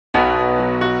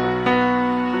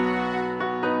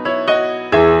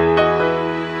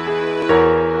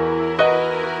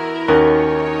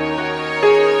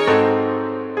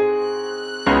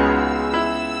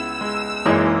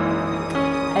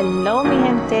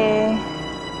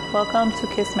Welcome to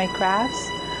Kiss My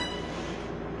Crafts.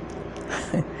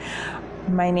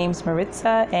 My name's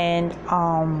Maritza, and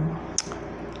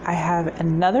I have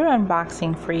another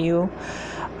unboxing for you.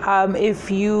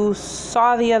 If you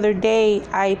saw the other day,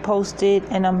 I posted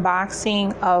an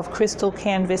unboxing of Crystal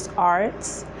Canvas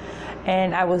Arts,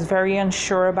 and I was very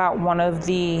unsure about one of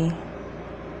the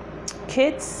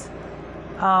kits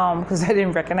because I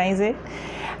didn't recognize it,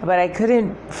 but I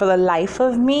couldn't for the life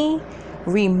of me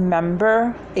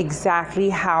remember exactly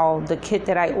how the kit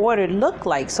that I ordered looked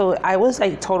like. So I was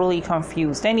like totally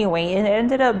confused. Anyway, it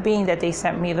ended up being that they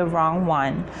sent me the wrong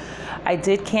one. I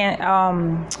did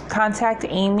contact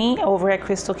Amy over at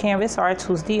Crystal Canvas Arts,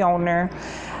 who's the owner,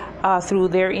 through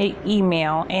their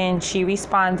email, and she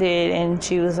responded and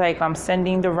she was like, I'm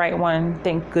sending the right one.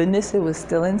 Thank goodness it was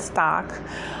still in stock.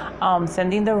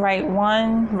 Sending the right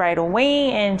one right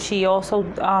away, and she also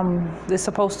is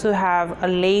supposed to have a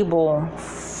label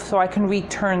so I can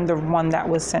return the one that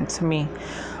was sent to me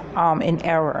in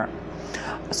error.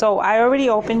 So I already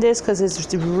opened this because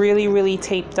it's really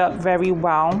taped up very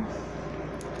well.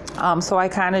 So I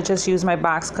kind of just use my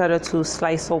box cutter to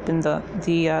slice open the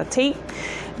tape,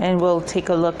 and we'll take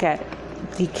a look at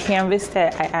the canvas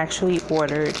that I actually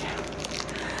ordered.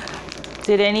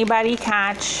 Did anybody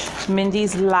catch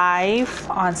Mindy's live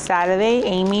on Saturday?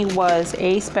 Amy was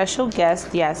a special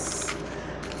guest. Yes,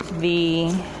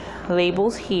 the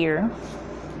label's here.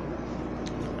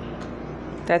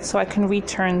 That's so I can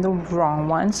return the wrong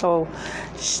one. So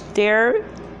their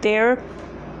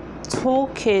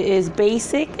toolkit is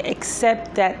basic,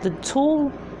 except that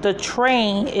the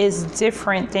tray is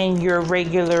different than your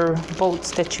regular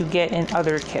boats that you get in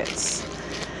other kits.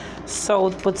 So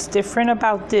what's different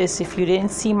about this, if you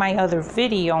didn't see my other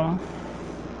video,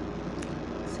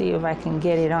 see if I can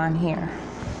get it on here.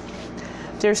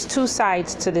 There's two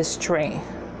sides to this tray.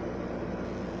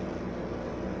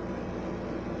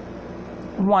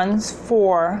 One's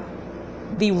for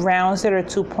the rounds that are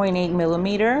 2.8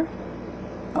 millimeter,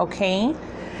 okay,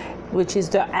 which is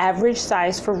the average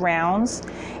size for rounds.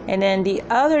 And then the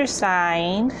other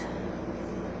side,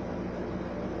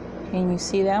 can you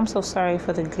see that? I'm so sorry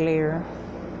for the glare.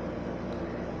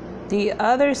 The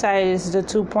other side is the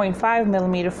 2.5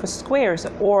 millimeter for squares,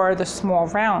 or the small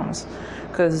rounds,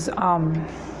 because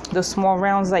the small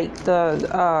rounds, like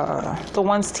the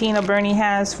ones Tina Burney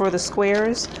has for the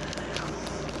squares.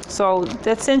 So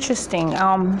that's interesting.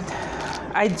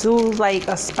 I do like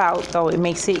a spout though. It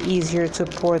makes it easier to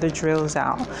pour the drills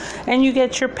out. And you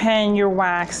get your pen, your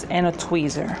wax, and a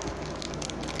tweezer.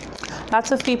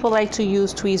 Lots of people like to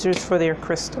use tweezers for their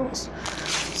crystals.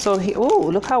 So oh,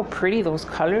 look how pretty those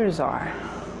colors are.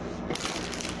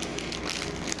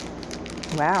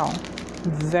 Wow,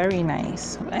 very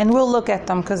nice. And we'll look at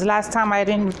them because last time I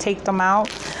didn't take them out.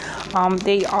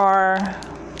 They are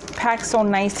packed so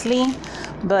nicely,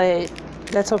 but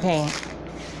that's okay.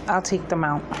 I'll take them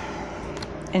out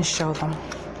and show them.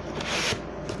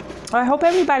 I hope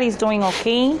everybody's doing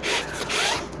okay.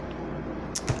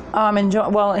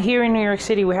 Well, here in New York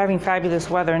City, we're having fabulous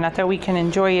weather. Not that we can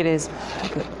enjoy it as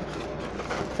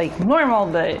like normal,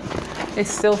 but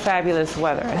it's still fabulous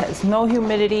weather. It has no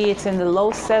humidity. It's in the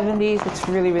low 70s. It's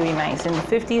really nice. In the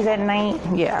 50s at night.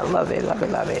 Yeah, I love it.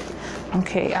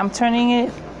 Okay, I'm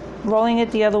rolling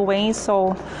it the other way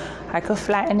so I could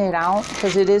flatten it out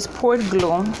because it is poured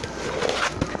glue.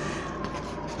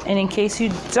 And in case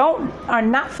you are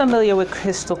not familiar with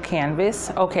Crystal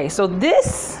Canvas, okay, so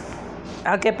this,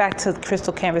 I'll get back to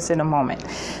Crystal Canvas in a moment.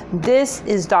 This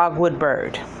is Dogwood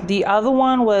Bird. The other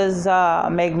one was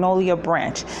Magnolia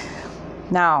Branch.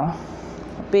 Now,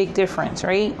 big difference,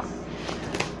 right?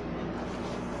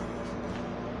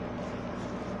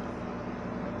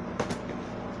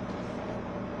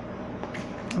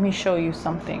 Let me show you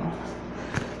something.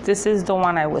 This is the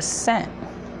one I was sent.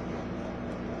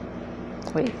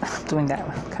 Wait, I'm doing that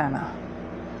kind of.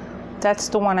 That's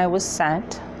the one I was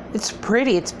sent. It's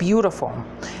pretty, it's beautiful.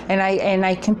 And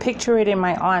I can picture it in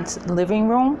my aunt's living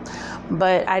room,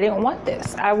 but I didn't want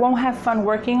this. I won't have fun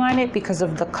working on it because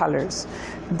of the colors.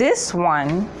 This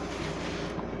one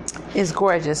is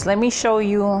gorgeous. Let me show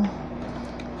you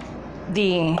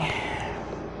the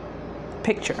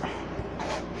picture.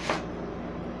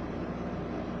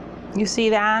 You see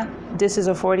that? This is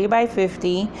a 40 by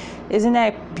 50. Isn't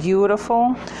that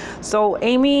beautiful? So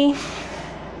Amy,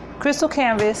 Crystal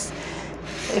Canvas,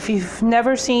 if you've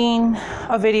never seen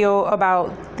a video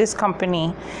about this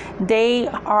company, they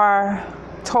are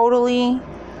totally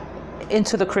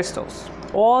into the crystals.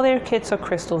 All their kits are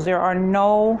crystals. There are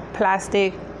no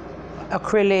plastic,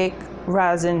 acrylic,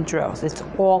 resin drills. It's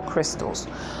all crystals.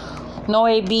 No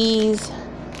ABs,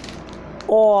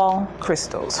 all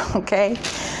crystals. Okay.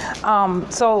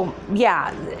 So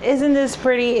yeah, isn't this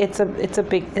pretty? It's a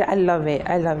big, I love it.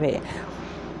 I love it.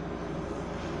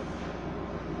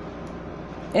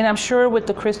 And I'm sure with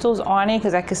the crystals on it,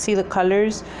 because I could see the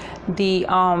colors, the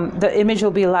image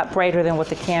will be a lot brighter than what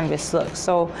the canvas looks.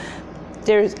 So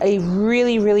there's a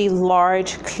really, really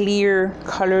large, clear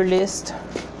color list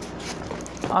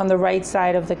on the right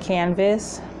side of the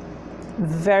canvas.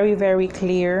 Very, very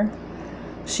clear.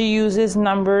 She uses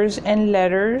numbers and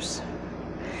letters.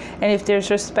 And if there's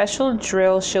a special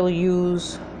drill, she'll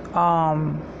use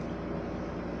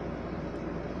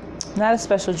not a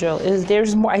special drill.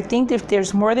 There's more. I think if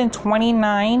there's more than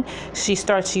 29, she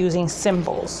starts using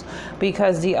symbols,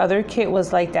 because the other kit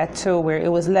was like that too, where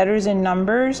it was letters and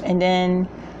numbers, and then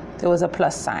there was a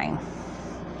plus sign.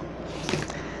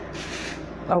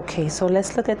 Okay, so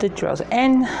let's look at the drills.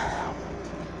 And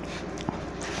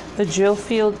the drill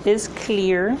field is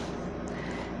clear,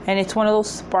 and it's one of those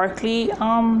sparkly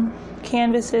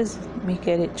canvases. Let me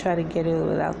get it. Try to get it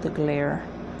without the glare.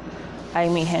 Ay,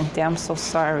 mi gente, I'm so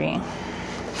sorry.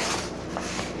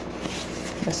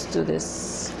 Let's do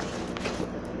this.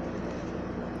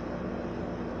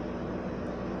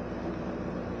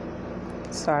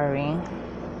 Sorry.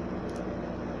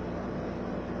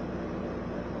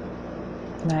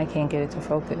 Now I can't get it to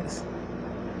focus.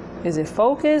 Is it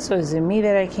focused, or is it me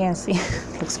that I can't see?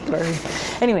 Looks blurry.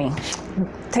 Anyway,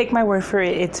 take my word for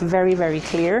it. It's very, very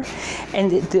clear.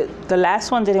 And the last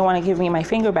one didn't want to give me my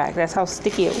finger back. That's how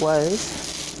sticky it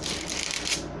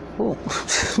was. Ooh.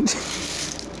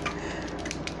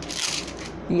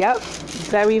 Yep,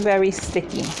 very, very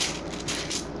sticky.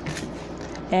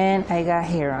 And I got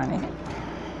hair on it.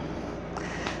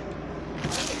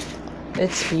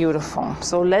 It's beautiful.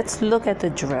 So let's look at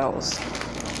the drills.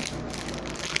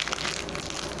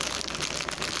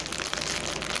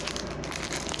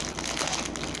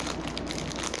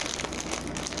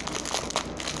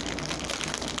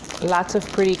 Lots of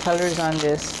pretty colors on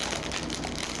this.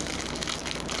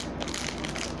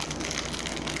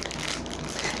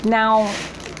 Now,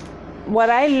 what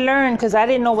I learned, because I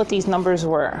didn't know what these numbers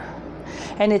were,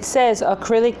 and it says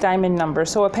acrylic diamond number.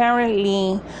 So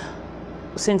apparently,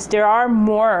 since there are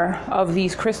more of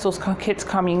these crystals kits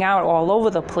coming out all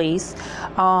over the place,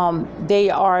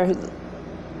 they are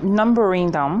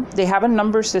numbering them. They have a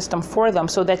number system for them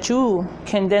so that you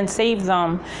can then save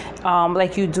them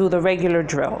like you do the regular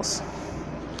drills.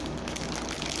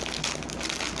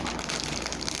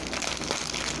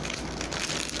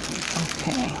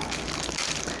 Okay.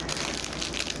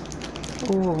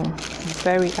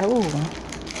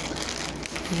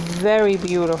 Very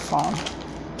beautiful.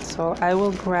 So I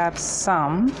will grab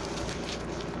some.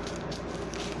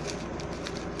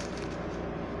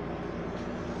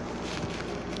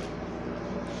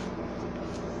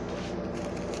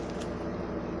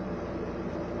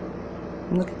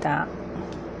 Look at that.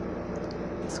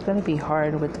 It's gonna be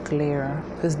hard with the glare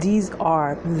because these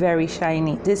are very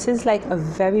shiny. This is like a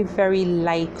very, very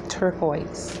light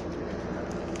turquoise.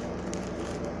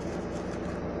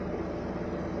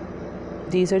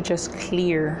 These are just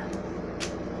clear.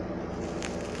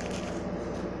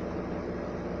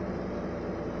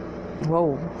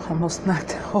 Whoa, almost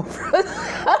knocked it over.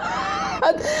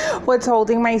 What's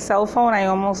holding my cell phone? I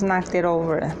almost knocked it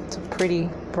over. It's a pretty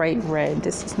bright red.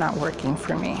 This is not working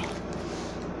for me.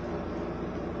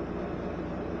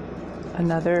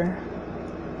 Another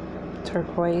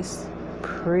turquoise.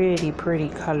 Pretty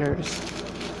colors.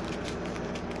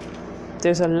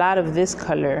 There's a lot of this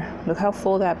color. Look how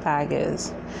full that bag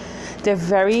is. They're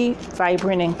very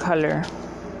vibrant in color.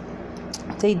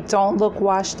 They don't look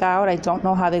washed out. I don't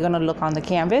know how they're gonna look on the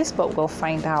canvas, but we'll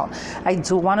find out. I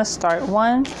do wanna start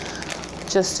one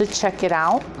just to check it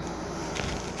out.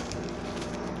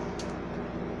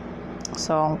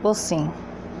 So we'll see.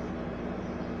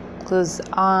 Because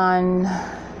on,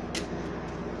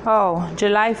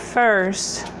 July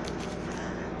 1st,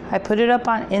 I put it up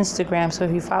on Instagram. So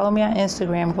if you follow me on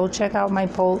Instagram, go check out my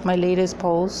latest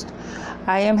post.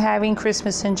 I am having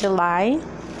Christmas in July.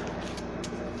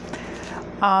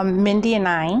 Mindy and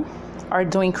I are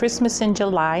doing Christmas in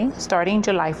July, starting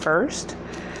July 1st.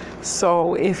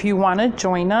 So if you want to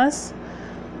join us,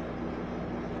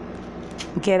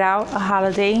 get out a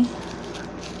holiday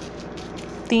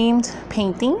themed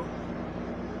painting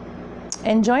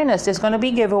and join us. There's going to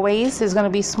be giveaways. There's going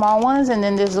to be small ones, and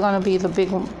then there's going to be the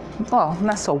big one. Well,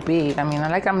 not so big. I mean,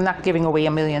 I'm not giving away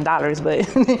 $1 million,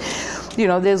 but you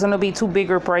know, there's going to be 2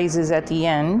 bigger prizes at the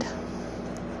end.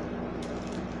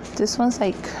 This one's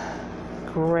like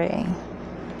gray,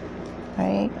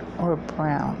 right? Or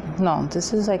brown. No,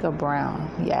 this is like a brown.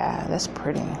 Yeah, that's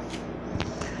pretty.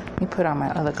 me put on my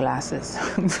other glasses.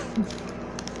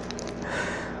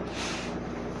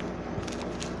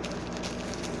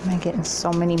 I'm getting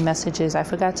so many messages. I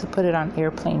forgot to put it on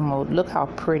airplane mode. Look how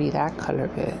pretty that color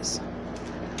is.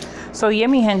 So yeah,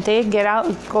 mi gente, get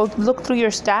out, go look through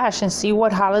your stash and see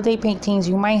what holiday paintings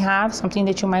you might have, something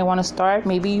that you might want to start.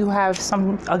 Maybe you have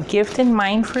a gift in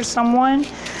mind for someone,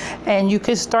 and you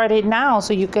could start it now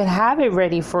so you could have it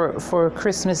ready for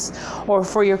Christmas or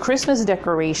for your Christmas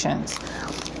decorations.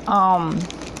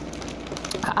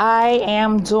 I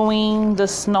am doing the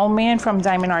snowman from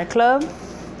Diamond Art Club.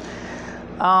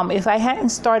 If I hadn't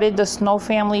started the snow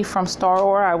family from Star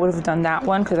Wars, I would have done that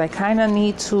one because I kind of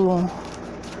need to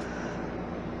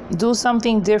do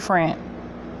something different,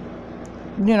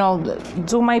 you know,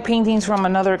 do my paintings from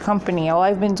another company. All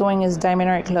I've been doing is Diamond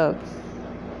Art Club,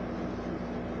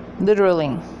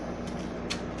 literally.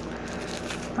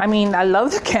 I mean, I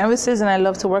love the canvases and I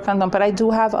love to work on them, but I do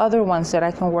have other ones that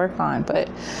I can work on, but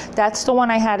that's the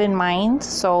one I had in mind,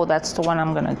 so that's the one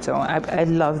I'm gonna do. I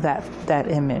love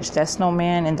that image, that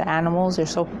snowman and the animals. They're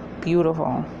so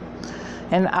beautiful.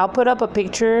 And I'll put up a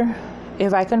picture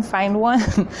if I can find one,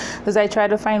 because I tried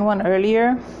to find one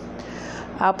earlier.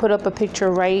 I'll put up a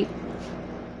picture right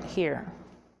here.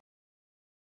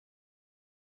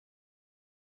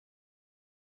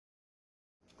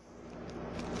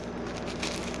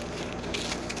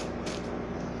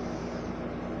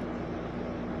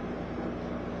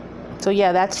 So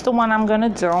yeah, that's the one I'm gonna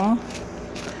do.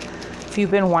 If you've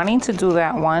been wanting to do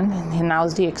that one, and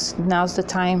now's the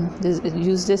time.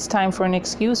 Use this time for an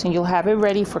excuse, and you'll have it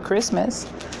ready for Christmas.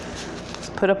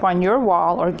 Just put up on your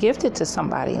wall or gift it to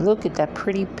somebody. Look at that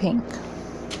pretty pink.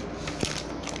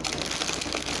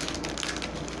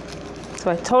 So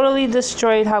I totally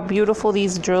destroyed how beautiful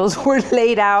these drills were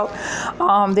laid out.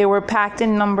 They were packed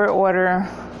in number order,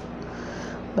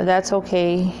 but that's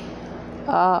okay.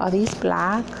 Are these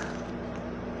black?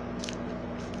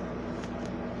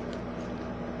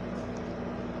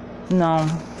 No,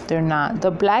 they're not. The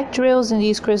black drills in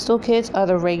these crystal kits are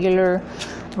the regular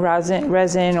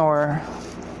resin or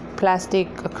plastic,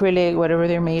 acrylic, whatever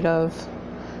they're made of,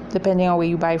 depending on where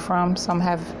you buy from. Some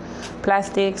have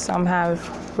plastic, some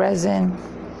have resin.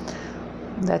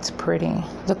 That's pretty.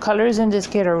 The colors in this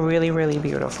kit are really, really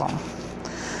beautiful.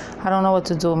 I don't know what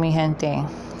to do, mi gente.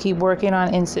 Keep working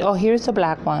on oh, here's the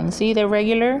black one. See, they're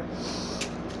regular.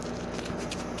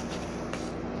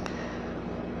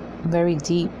 Very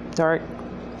deep, dark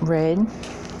red.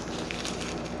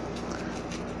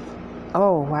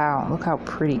 Oh, wow. Look how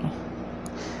pretty.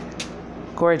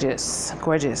 Gorgeous.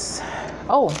 Gorgeous.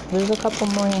 Oh, there's a couple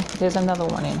more. There's another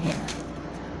one in here.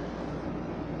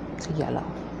 It's yellow.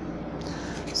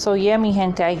 So, yeah, mi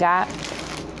gente, I got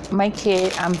my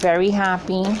kit. I'm very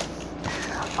happy.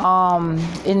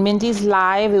 In Mindy's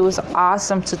live, it was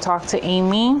awesome to talk to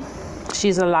Amy.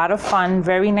 She's a lot of fun.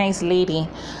 Very nice lady.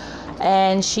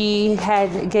 And she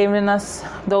had given us,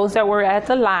 those that were at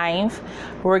the live,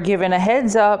 were given a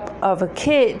heads up of a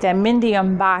kit that Mindy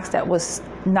unboxed that was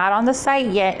not on the site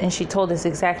yet. And she told us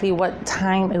exactly what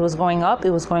time it was going up.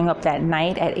 It was going up that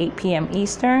night at 8 p.m.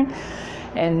 Eastern.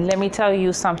 And let me tell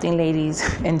you something, ladies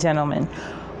and gentlemen.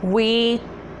 We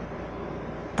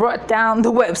brought down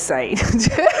the website.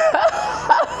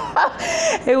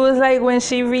 It was like when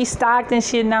she restocked and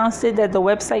she announced it that the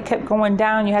website kept going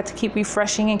down. You had to keep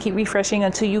refreshing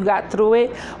until you got through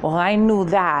it. Well, I knew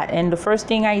that, and the first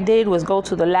thing I did was go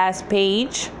to the last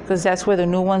page, because that's where the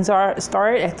new ones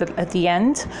start at the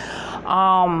end.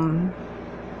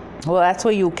 Well, that's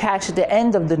where you catch the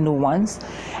end of the new ones.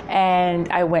 And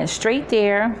I went straight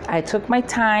there. I took my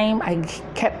time. I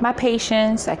kept my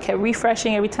patience. I kept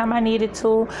refreshing every time I needed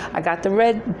to. I got the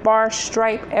red bar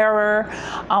stripe error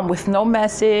with no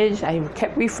message. I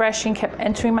kept refreshing, kept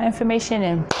entering my information,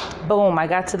 and boom, I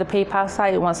got to the PayPal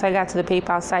site. Once I got to the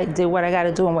PayPal site, did what I got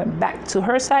to do and went back to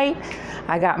her site.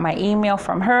 I got my email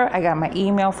from her. I got my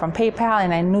email from PayPal,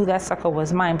 and I knew that sucker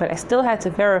was mine, but I still had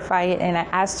to verify it. And I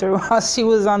asked her while she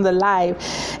was on the live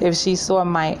if she saw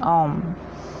my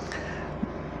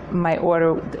my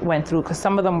order went through, because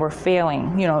some of them were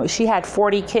failing. You know, she had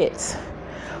 40 kits,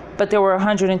 but there were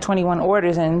 121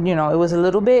 orders, and you know, it was a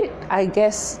little bit, I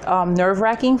guess,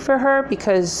 nerve-wracking for her,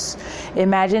 because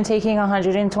imagine taking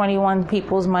 121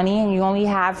 people's money and you only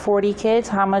have 40 kits.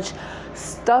 How much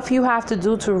stuff you have to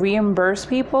do to reimburse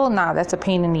people? Nah, that's a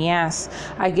pain in the ass.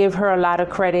 I give her a lot of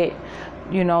credit.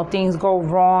 You know, things go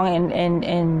wrong,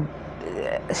 and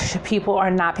people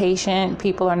are not patient,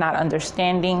 people are not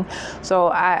understanding. So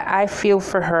I feel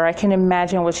for her. I can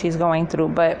imagine what she's going through.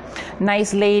 But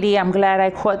nice lady, I'm glad I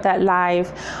caught that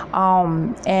live.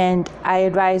 And I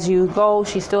advise you, go.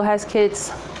 She still has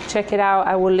kits. check it out.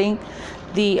 I will link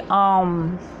the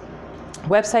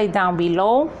website down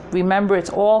below. Remember, it's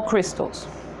all crystals.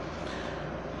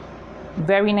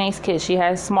 Very nice kit. She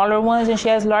has smaller ones and she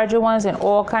has larger ones in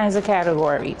all kinds of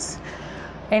categories.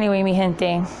 Anyway, mi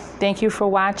gente, thank you for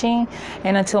watching,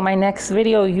 and until my next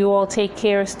video, you all take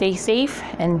care, stay safe,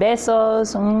 and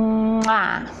besos.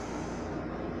 Mwah.